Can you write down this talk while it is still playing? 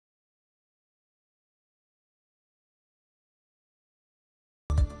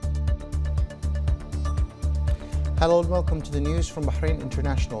Hello and welcome to the news from Bahrain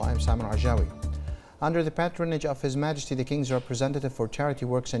International. I'm Simon Rajawi. Under the patronage of His Majesty the King's Representative for Charity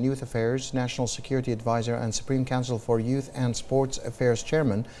Works and Youth Affairs, National Security Advisor and Supreme Council for Youth and Sports Affairs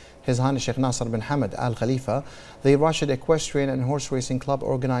Chairman, His Highness Sheikh Nasser bin Hamad Al Khalifa, the Rashid Equestrian and Horse Racing Club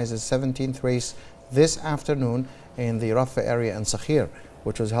organizes 17th race this afternoon in the Rafa area in Sakhir,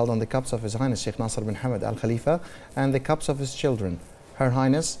 which was held on the cups of His Highness Sheikh Nasser bin Hamad Al Khalifa and the cups of his children, Her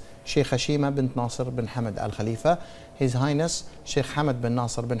Highness Sheikh Hashima bint Nasser bin Hamad Al Khalifa, His Highness Sheikh Hamad bin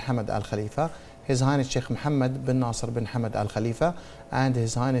Nasser bin Hamad Al Khalifa, His Highness Sheikh Mohammed bin Nasser bin Hamad Al Khalifa, and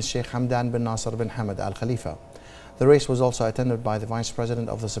His Highness Sheikh Hamdan bin Nasser bin Hamad Al Khalifa. The race was also attended by the Vice President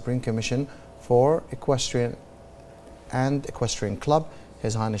of the Supreme Commission for Equestrian and Equestrian Club,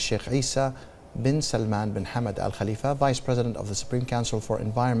 His Highness Sheikh Isa bin Salman bin Hamad Al Khalifa, Vice President of the Supreme Council for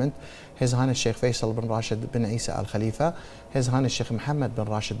Environment, His Highness Sheikh Faisal bin Rashid bin Isa Al Khalifa, His Highness Sheikh Mohammed bin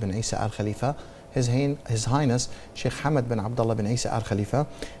Rashid bin Isa Al Khalifa, His Highness Sheikh Hamad bin Abdullah bin Isa Al Khalifa,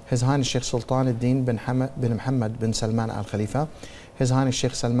 His Highness Sheikh Sultan al-Din bin Mohammed bin Salman Al Khalifa, His Highness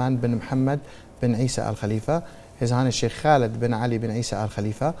Sheikh Salman bin Mohammed bin Isa Al Khalifa, His Highness Sheikh Khalid bin Ali bin Isa Al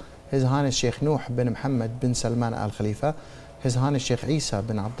Khalifa, His Highness Sheikh Nuh bin Mohammed bin Salman Al Khalifa, His Highness Sheikh Isa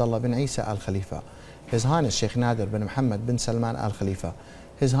bin Abdullah bin Isa Al Khalifa, His Highness Sheikh Nadir bin Mohammed bin Salman Al Khalifa,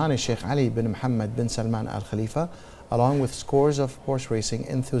 His Highness Sheikh Ali bin Mohammed bin Salman Al Khalifa, along with scores of horse racing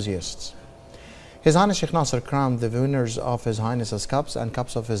enthusiasts. His Highness Sheikh Nasser crowned the winners of His Highness's cups and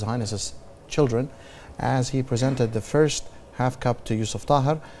cups of His Highness's children as he presented the first half cup to Yusuf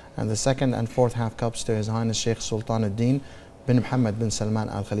Tahir and the second and fourth half cups to His Highness Sheikh Sultan al-Din bin Mohammed bin Salman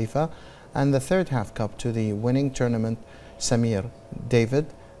Al Khalifa and the third half cup to the winning tournament Samir David.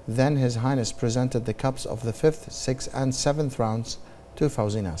 Then His Highness presented the cups of the 5th, 6th and 7th rounds to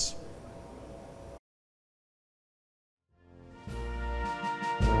Fawzinas.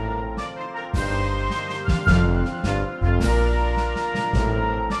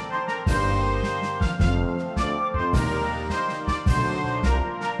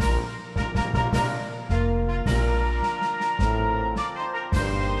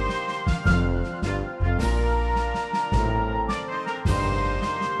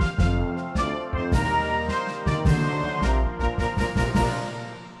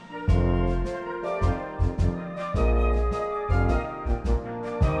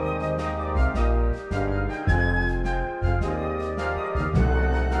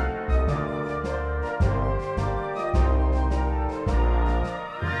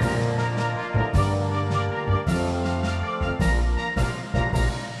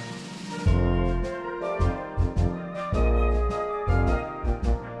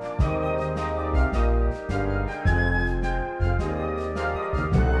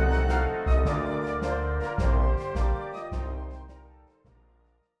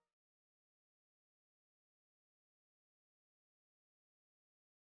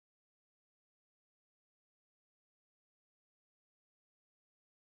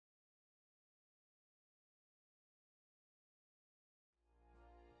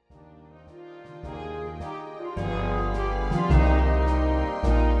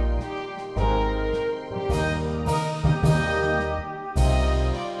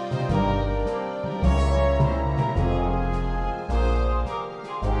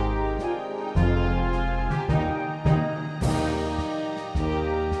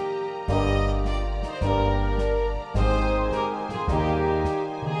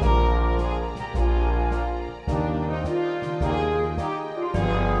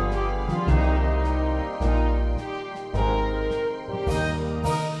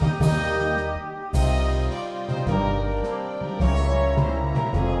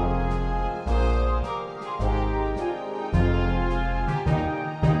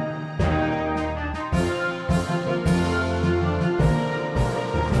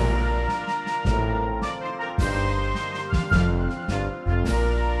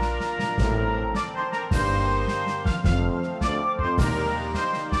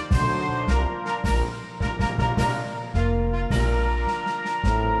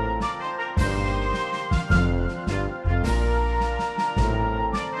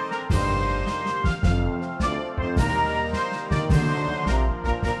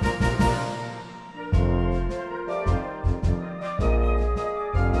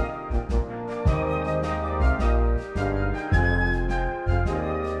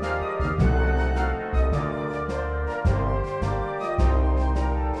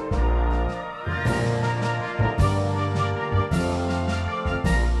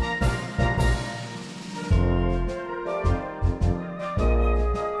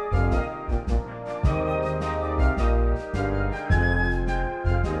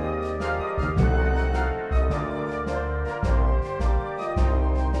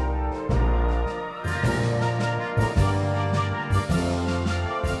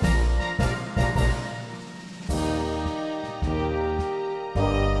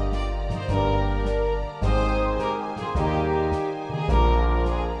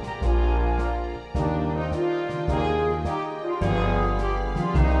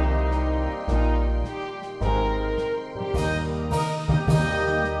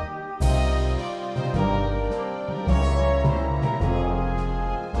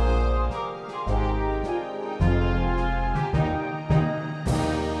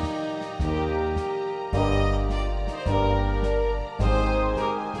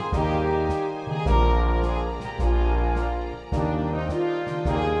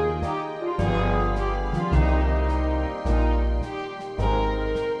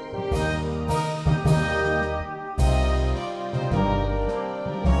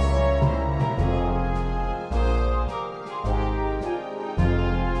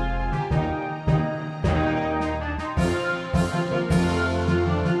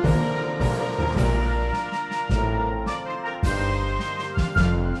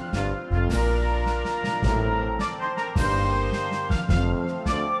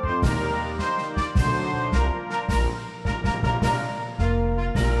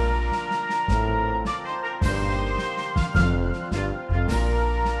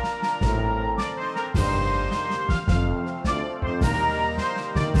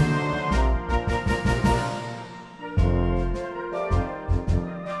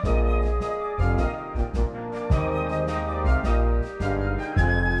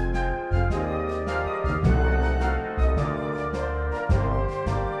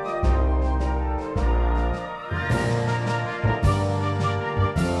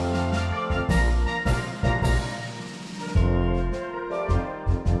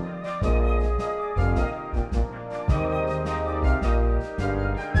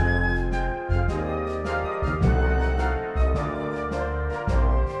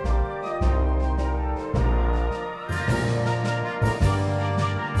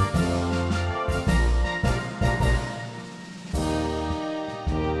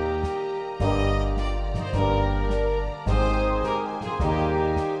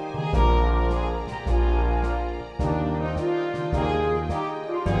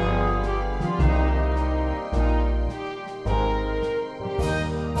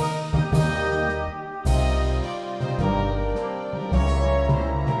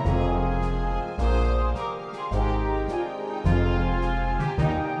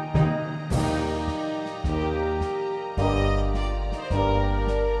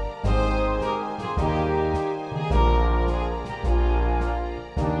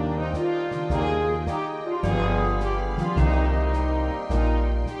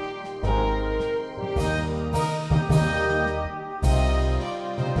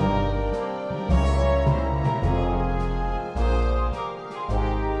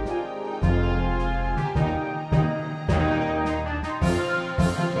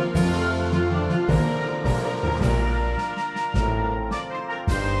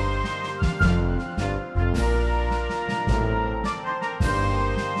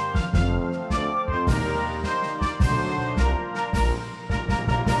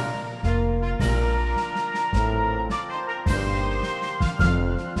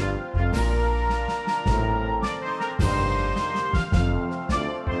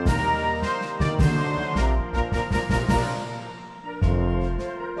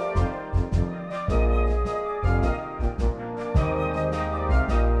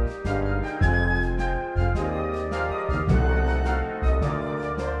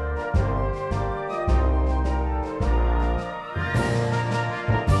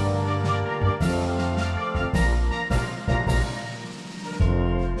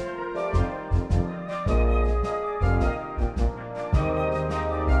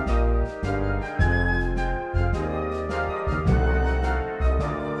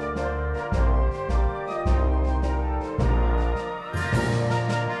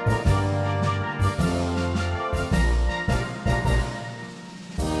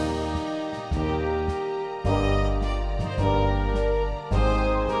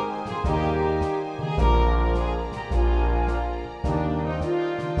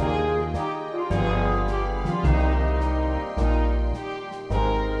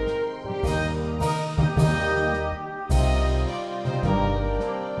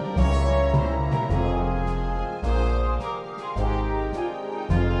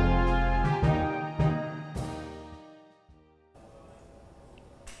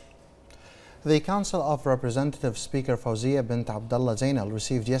 The Council of Representatives Speaker Fawzia bint Abdullah Zainal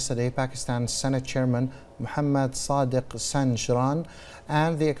received yesterday Pakistan's Senate Chairman Muhammad Sadiq San Shran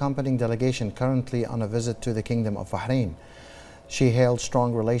and the accompanying delegation currently on a visit to the Kingdom of Bahrain. She hailed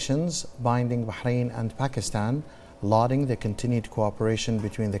strong relations binding Bahrain and Pakistan, lauding the continued cooperation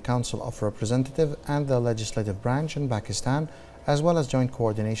between the Council of Representatives and the legislative branch in Pakistan, as well as joint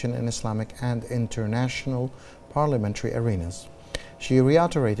coordination in Islamic and international parliamentary arenas. She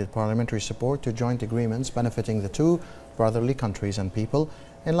reiterated parliamentary support to joint agreements benefiting the two brotherly countries and people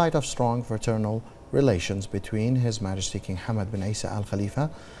in light of strong fraternal relations between His Majesty King Hamad bin Isa Al Khalifa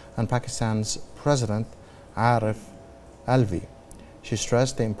and Pakistan's President Arif Alvi. She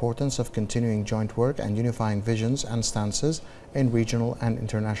stressed the importance of continuing joint work and unifying visions and stances in regional and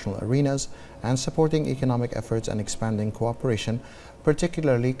international arenas and supporting economic efforts and expanding cooperation,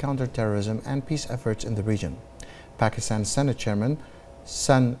 particularly counterterrorism and peace efforts in the region. Pakistan's Senate Chairman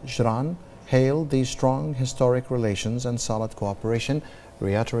San Shran hailed these strong historic relations and solid cooperation,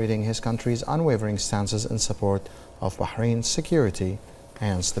 reiterating his country's unwavering stances in support of Bahrain's security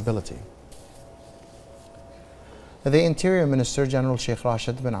and stability. The Interior Minister General Sheikh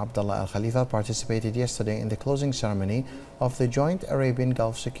Rashid bin Abdullah Al Khalifa participated yesterday in the closing ceremony of the joint Arabian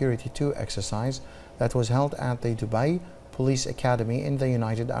Gulf Security II exercise that was held at the Dubai Police Academy in the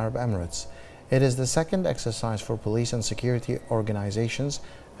United Arab Emirates. It is the second exercise for police and security organizations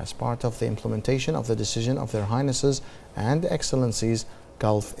as part of the implementation of the decision of Their Highnesses and Excellencies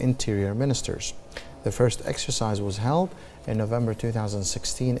Gulf Interior Ministers. The first exercise was held in November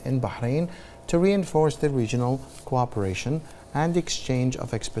 2016 in Bahrain to reinforce the regional cooperation and exchange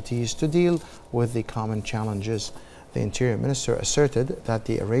of expertise to deal with the common challenges. The Interior Minister asserted that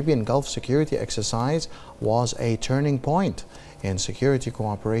the Arabian Gulf Security Exercise was a turning point in security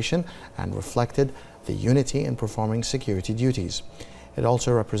cooperation and reflected the unity in performing security duties. It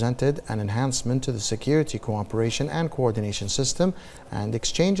also represented an enhancement to the security cooperation and coordination system and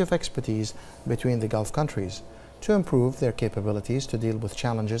exchange of expertise between the Gulf countries to improve their capabilities to deal with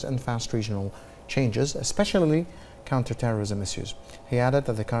challenges and fast regional changes, especially counterterrorism issues. He added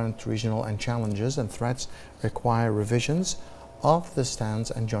that the current regional and challenges and threats require revisions of the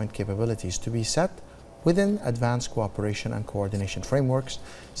stance and joint capabilities to be set within advanced cooperation and coordination frameworks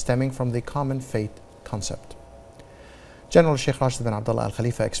stemming from the common fate concept. General Sheikh Rashid bin Abdullah Al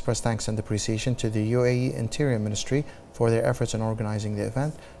Khalifa expressed thanks and appreciation to the UAE Interior Ministry for their efforts in organizing the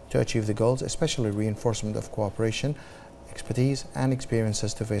event to achieve the goals, especially reinforcement of cooperation, expertise, and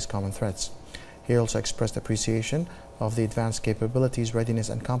experiences to face common threats. He also expressed appreciation of the advanced capabilities, readiness,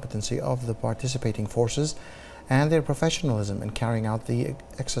 and competency of the participating forces and their professionalism in carrying out the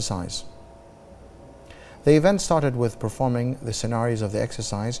exercise. The event started with performing the scenarios of the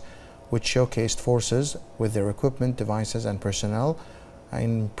exercise, which showcased forces with their equipment, devices, and personnel,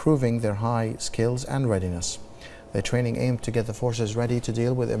 improving their high skills and readiness. The training aimed to get the forces ready to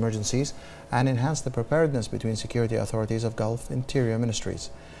deal with emergencies and enhance the preparedness between security authorities of Gulf Interior Ministries.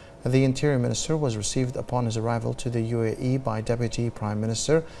 The Interior Minister was received upon his arrival to the UAE by Deputy Prime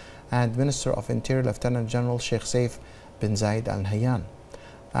Minister and Minister of Interior Lieutenant General Sheikh Saif bin Zayed Al Nahyan.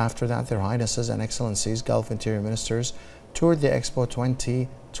 After that, Their Highnesses and Excellencies Gulf Interior Ministers toured the Expo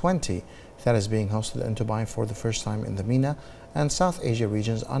 2020 that is being hosted in Dubai for the first time in the MENA and South Asia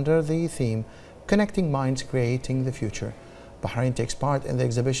regions under the theme Connecting Minds, Creating the Future. Bahrain takes part in the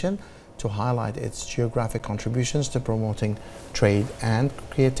exhibition to highlight its geographic contributions to promoting trade and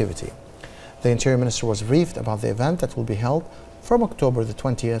creativity. The Interior Minister was briefed about the event that will be held from October the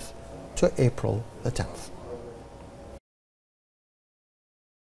 20th to April the 10th.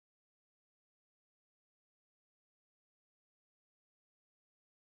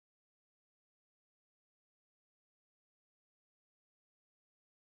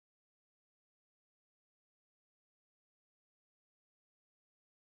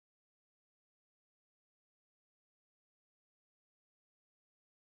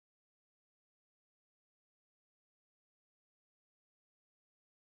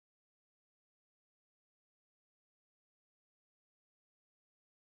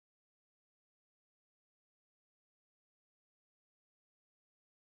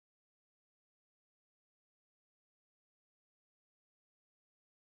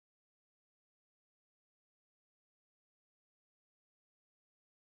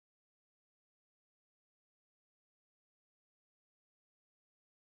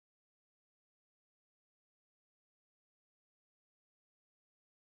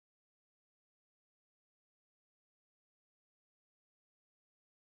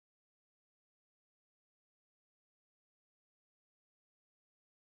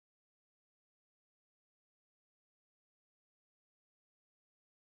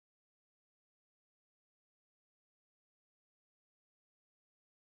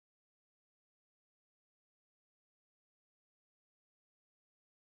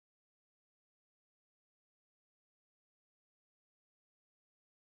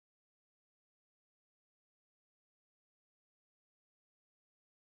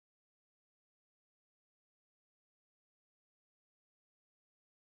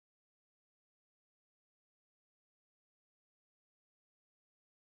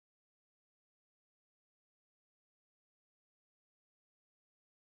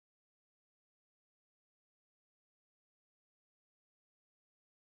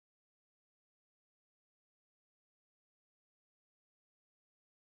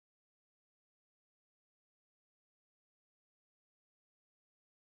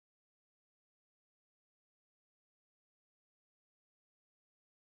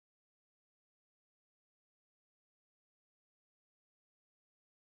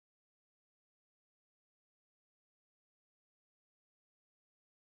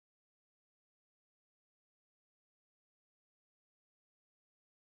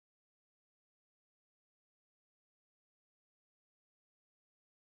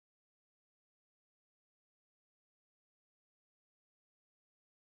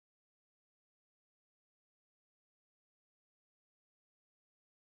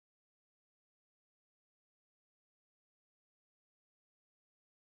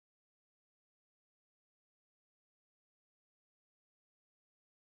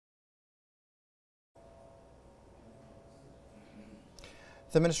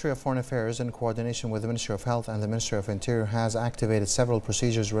 The Ministry of Foreign Affairs, in coordination with the Ministry of Health and the Ministry of Interior, has activated several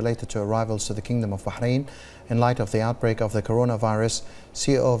procedures related to arrivals to the Kingdom of Bahrain in light of the outbreak of the coronavirus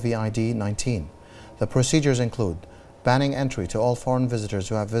COVID-19. The procedures include banning entry to all foreign visitors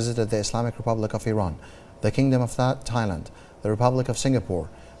who have visited the Islamic Republic of Iran, the Kingdom of Thailand, the Republic of Singapore,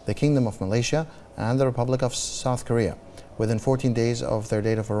 the Kingdom of Malaysia, and the Republic of South Korea within 14 days of their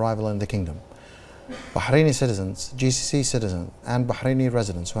date of arrival in the Kingdom. Bahraini citizens, GCC citizens, and Bahraini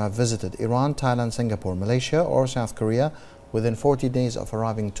residents who have visited Iran, Thailand, Singapore, Malaysia, or South Korea within 40 days of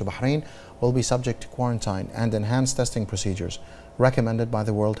arriving to Bahrain will be subject to quarantine and enhanced testing procedures recommended by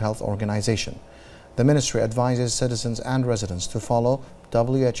the World Health Organization. The Ministry advises citizens and residents to follow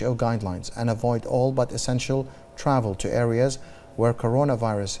WHO guidelines and avoid all but essential travel to areas where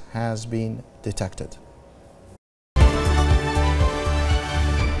coronavirus has been detected.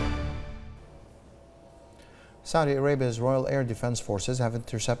 Saudi Arabia's Royal Air Defense Forces have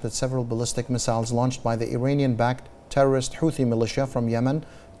intercepted several ballistic missiles launched by the Iranian-backed terrorist Houthi militia from Yemen,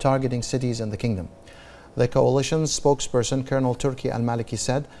 targeting cities in the kingdom. The coalition's spokesperson, Colonel Turki al-Maliki,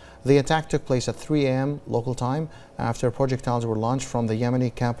 said the attack took place at 3 a.m. local time after projectiles were launched from the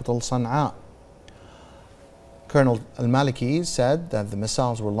Yemeni capital Sana'a. Colonel al-Maliki said that the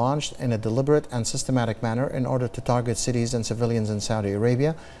missiles were launched in a deliberate and systematic manner in order to target cities and civilians in Saudi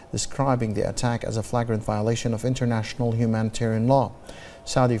Arabia, describing the attack as a flagrant violation of international humanitarian law.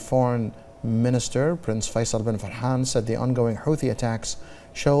 Saudi Foreign Minister Prince Faisal bin Farhan said the ongoing Houthi attacks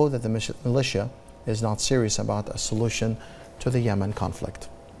show that the militia is not serious about a solution to the Yemen conflict.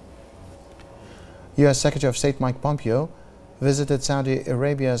 U.S. Secretary of State Mike Pompeo visited Saudi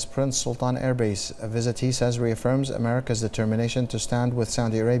Arabia's Prince Sultan Air Base. A visit, he says, reaffirms America's determination to stand with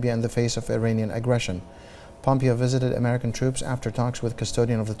Saudi Arabia in the face of Iranian aggression. Pompeo visited American troops after talks with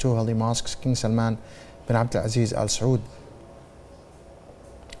custodian of the two holy mosques, King Salman bin Abdulaziz Al Saud,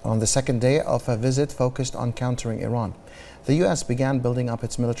 on the second day of a visit focused on countering Iran. The U.S. began building up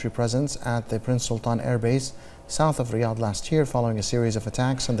its military presence at the Prince Sultan Air Base south of Riyadh last year following a series of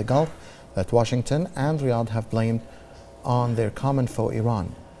attacks in the Gulf that Washington and Riyadh have blamed on their common foe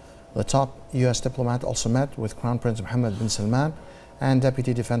Iran. The top U.S. diplomat also met with Crown Prince Mohammed bin Salman and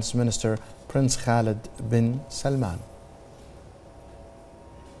Deputy Defense Minister Prince Khalid bin Salman.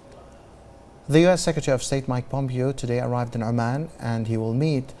 The U.S. Secretary of State Mike Pompeo today arrived in Oman, and he will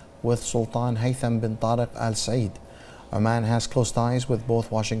meet with Sultan Haytham bin Tariq Al Said. Oman has close ties with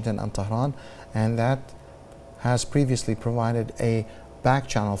both Washington and Tehran, and that has previously provided a back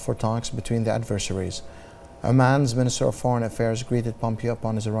channel for talks between the adversaries. Oman's Minister of Foreign Affairs greeted Pompeo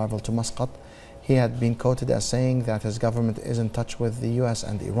upon his arrival to Muscat. He had been quoted as saying that his government is in touch with the U.S.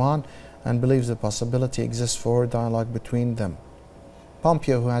 and Iran and believes the possibility exists for dialogue between them.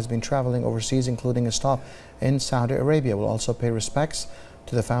 Pompeo, who has been traveling overseas, including a stop in Saudi Arabia, will also pay respects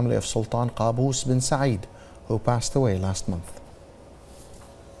to the family of Sultan Qaboos bin Said, who passed away last month.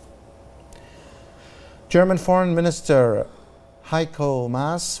 German Foreign Minister Heiko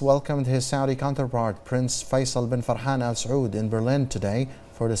Maas welcomed his Saudi counterpart Prince Faisal bin Farhan Al Saud in Berlin today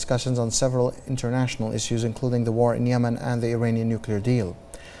for discussions on several international issues, including the war in Yemen and the Iranian nuclear deal.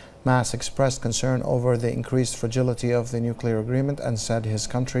 Maas expressed concern over the increased fragility of the nuclear agreement and said his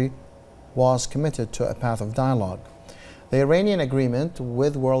country was committed to a path of dialogue. The Iranian agreement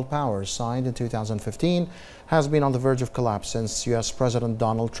with world powers, signed in 2015, has been on the verge of collapse since U.S. President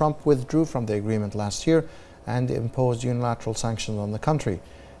Donald Trump withdrew from the agreement last year and imposed unilateral sanctions on the country.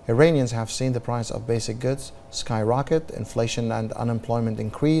 Iranians have seen the price of basic goods skyrocket, inflation and unemployment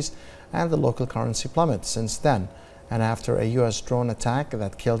increase, and the local currency plummet since then. And after a U.S. drone attack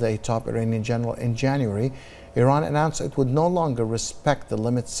that killed a top Iranian general in January, Iran announced it would no longer respect the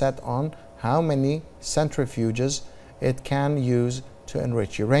limits set on how many centrifuges it can use to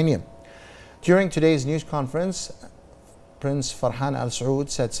enrich uranium. During today's news conference, Prince Farhan Al Saud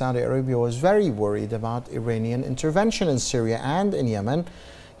said Saudi Arabia was very worried about Iranian intervention in Syria and in Yemen.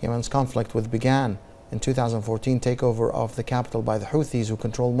 Yemen's conflict, which began in 2014 takeover of the capital by the Houthis, who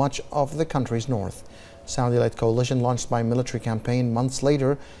control much of the country's north. Saudi-led coalition launched by a military campaign months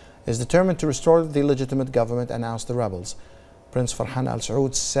later is determined to restore the legitimate government and oust the rebels. Prince Farhan Al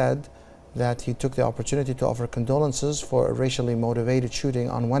Saud said that he took the opportunity to offer condolences for a racially motivated shooting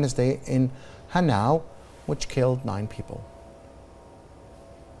on Wednesday in Hanau, which killed 9 people.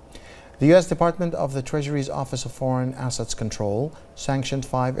 The U.S. Department of the Treasury's Office of Foreign Assets Control sanctioned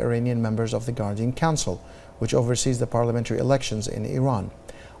 5 Iranian members of the Guardian Council, which oversees the parliamentary elections in Iran.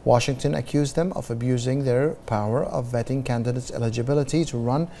 Washington accused them of abusing their power of vetting candidates' eligibility to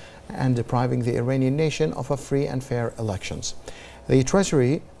run and depriving the Iranian nation of a free and fair elections. The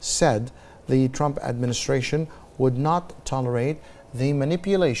Treasury said the Trump administration would not tolerate the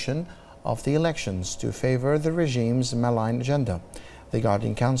manipulation of the elections to favor the regime's malign agenda. The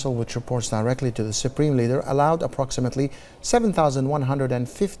Guardian Council, which reports directly to the Supreme Leader, allowed approximately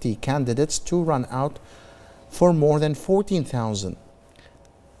 7,150 candidates to run out for more than 14,000.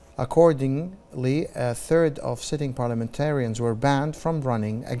 Accordingly, a third of sitting parliamentarians were banned from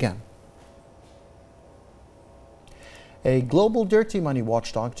running again. A global dirty money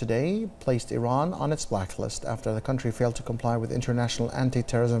watchdog today placed Iran on its blacklist after the country failed to comply with international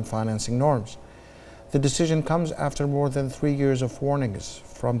anti-terrorism financing norms. The decision comes after more than 3 years of warnings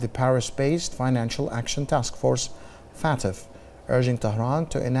from the Paris-based Financial Action Task Force, FATF, urging Tehran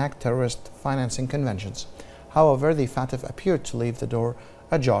to enact terrorist financing conventions. However, the FATF appeared to leave the door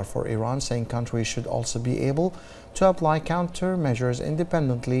ajar for Iran, saying countries should also be able to apply countermeasures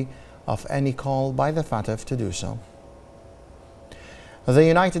independently of any call by the FATF to do so. The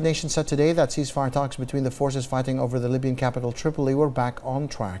United Nations said today that ceasefire talks between the forces fighting over the Libyan capital Tripoli were back on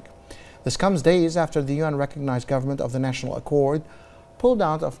track. This comes days after the UN-recognized government of the National Accord pulled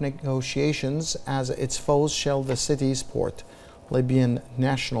out of negotiations as its foes shelled the city's port. Libyan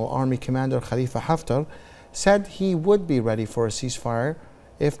National Army Commander Khalifa Haftar said he would be ready for a ceasefire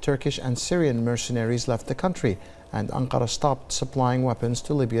if Turkish and Syrian mercenaries left the country and Ankara stopped supplying weapons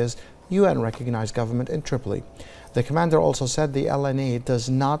to Libya's UN-recognized government in Tripoli. The commander also said the LNA does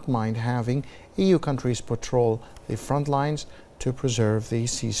not mind having EU countries patrol the front lines to preserve the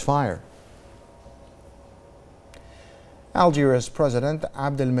ceasefire. Algeria's President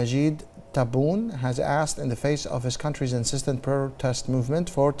Abdelmajid Tebboune has asked, in the face of his country's insistent protest movement,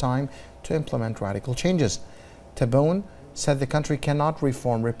 for time to implement radical changes. Tebboune said the country cannot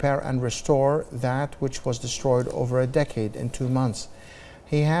reform, repair and restore that which was destroyed over a decade in 2 months.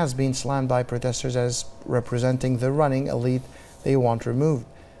 He has been slammed by protesters as representing the running elite they want removed.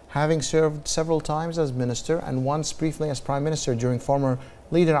 Having served several times as minister and once briefly as prime minister during former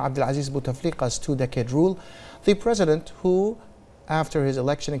leader Abdelaziz Bouteflika's 2-decade rule, the president, who after his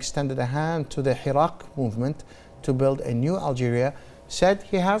election extended a hand to the Hirak movement to build a new Algeria, said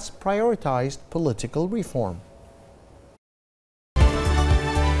he has prioritized political reform.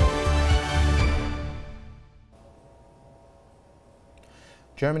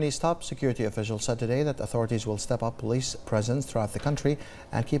 Germany's top security officials said today that authorities will step up police presence throughout the country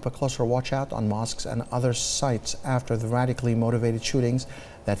and keep a closer watch out on mosques and other sites after the radically motivated shootings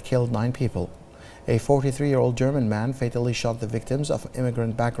that killed 9 people. A 43-year-old German man fatally shot the victims of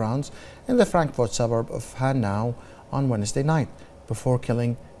immigrant backgrounds in the Frankfurt suburb of Hanau on Wednesday night before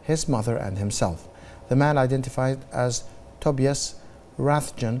killing his mother and himself. The man, identified as Tobias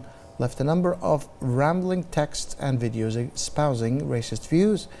Rathjen, left a number of rambling texts and videos espousing racist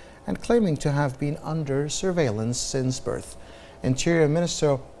views and claiming to have been under surveillance since birth. Interior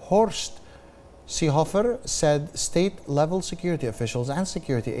Minister Horst Seehofer said state-level security officials and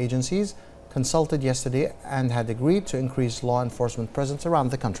security agencies consulted yesterday and had agreed to increase law enforcement presence around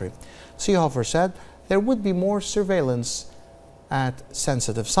the country. Seehofer said there would be more surveillance at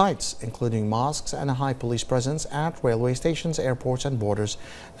sensitive sites, including mosques and a high police presence at railway stations, airports and borders.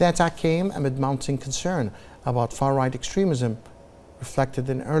 The attack came amid mounting concern about far-right extremism, reflected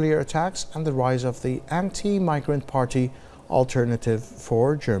in earlier attacks and the rise of the anti-migrant party Alternative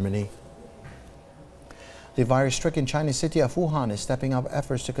for Germany. The virus-stricken Chinese city of Wuhan is stepping up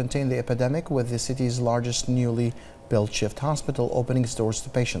efforts to contain the epidemic, with the city's largest newly built shift hospital opening its doors to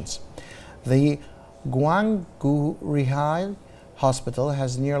patients. The Guanggu Hospital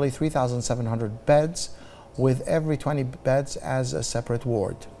has nearly 3,700 beds, with every 20 beds as a separate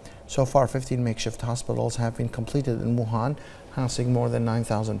ward. So far, 15 makeshift hospitals have been completed in Wuhan, housing more than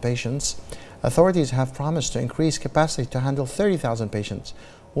 9,000 patients. Authorities have promised to increase capacity to handle 30,000 patients.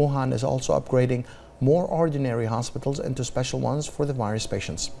 Wuhan is also upgrading more ordinary hospitals into special ones for the virus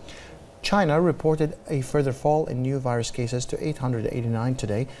patients. China reported a further fall in new virus cases to 889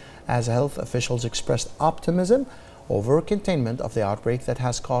 today, as health officials expressed optimism over containment of the outbreak that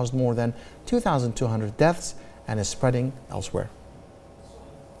has caused more than 2,200 deaths and is spreading elsewhere.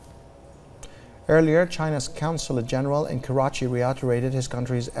 Earlier, China's Consulate General in Karachi reiterated his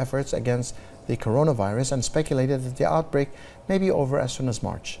country's efforts against the coronavirus and speculated that the outbreak may be over as soon as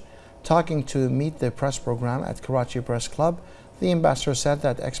March. Talking to Meet the Press program at Karachi Press Club, the ambassador said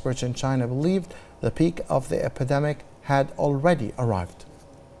that experts in China believed the peak of the epidemic had already arrived.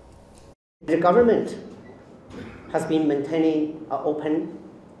 The government has been maintaining an open,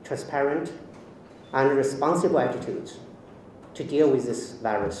 transparent, and responsible attitude to deal with this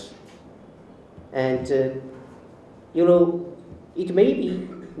virus. And, it may be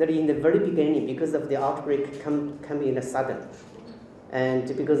that in the very beginning, because of the outbreak come in a sudden,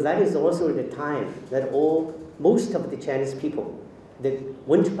 and because that is also the time that most of the Chinese people they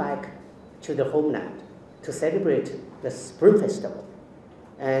went back to the homeland to celebrate the Spring Festival.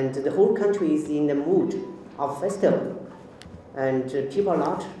 And the whole country is in the mood of festival. And people are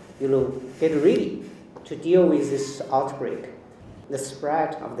not, get ready to deal with this outbreak. The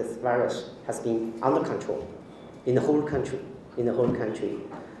spread of this virus has been under control in the whole country.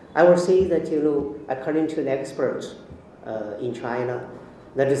 I will say that, according to the experts in China,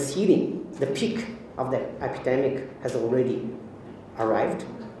 that the ceiling, the peak of the epidemic has already arrived,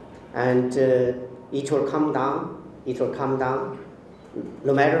 and it will come down.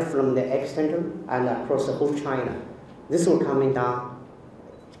 No matter from the epicenter and across the whole China. This will come down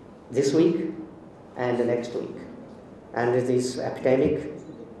this week and the next week. And this epidemic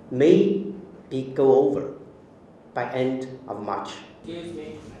may go over by end of March.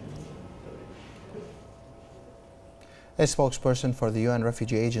 A spokesperson for the UN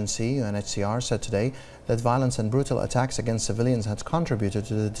Refugee Agency, UNHCR, said today that violence and brutal attacks against civilians had contributed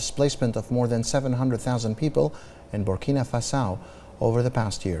to the displacement of more than 700,000 people in Burkina Faso over the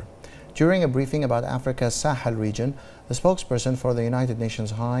past year. During a briefing about Africa's Sahel region, the spokesperson for the United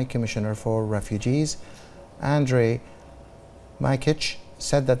Nations High Commissioner for Refugees, Andrei Maikic,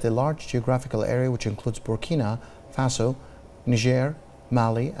 said that the large geographical area, which includes Burkina Faso, Niger,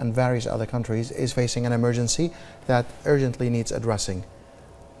 Mali and various other countries, is facing an emergency that urgently needs addressing.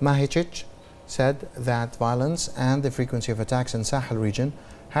 Maikic said that violence and the frequency of attacks in Sahel region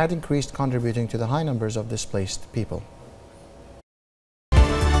had increased, contributing to the high numbers of displaced people.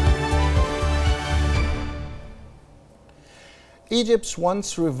 Egypt's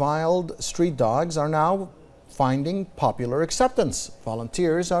once reviled street dogs are now finding popular acceptance.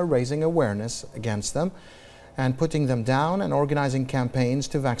 Volunteers are raising awareness against them and putting them down and organizing campaigns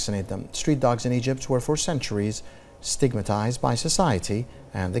to vaccinate them. Street dogs in Egypt were for centuries stigmatized by society,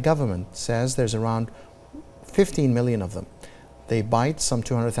 and the government says there's around 15 million of them. They bite some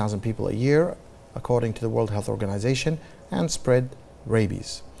 200,000 people a year, according to the World Health Organization, and spread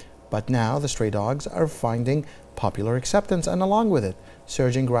rabies. But now the stray dogs are finding popular acceptance, and along with it,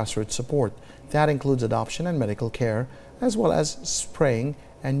 surging grassroots support. That includes adoption and medical care, as well as spraying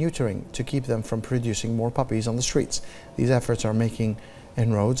and neutering to keep them from producing more puppies on the streets. These efforts are making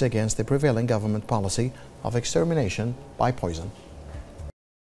inroads against the prevailing government policy of extermination by poison.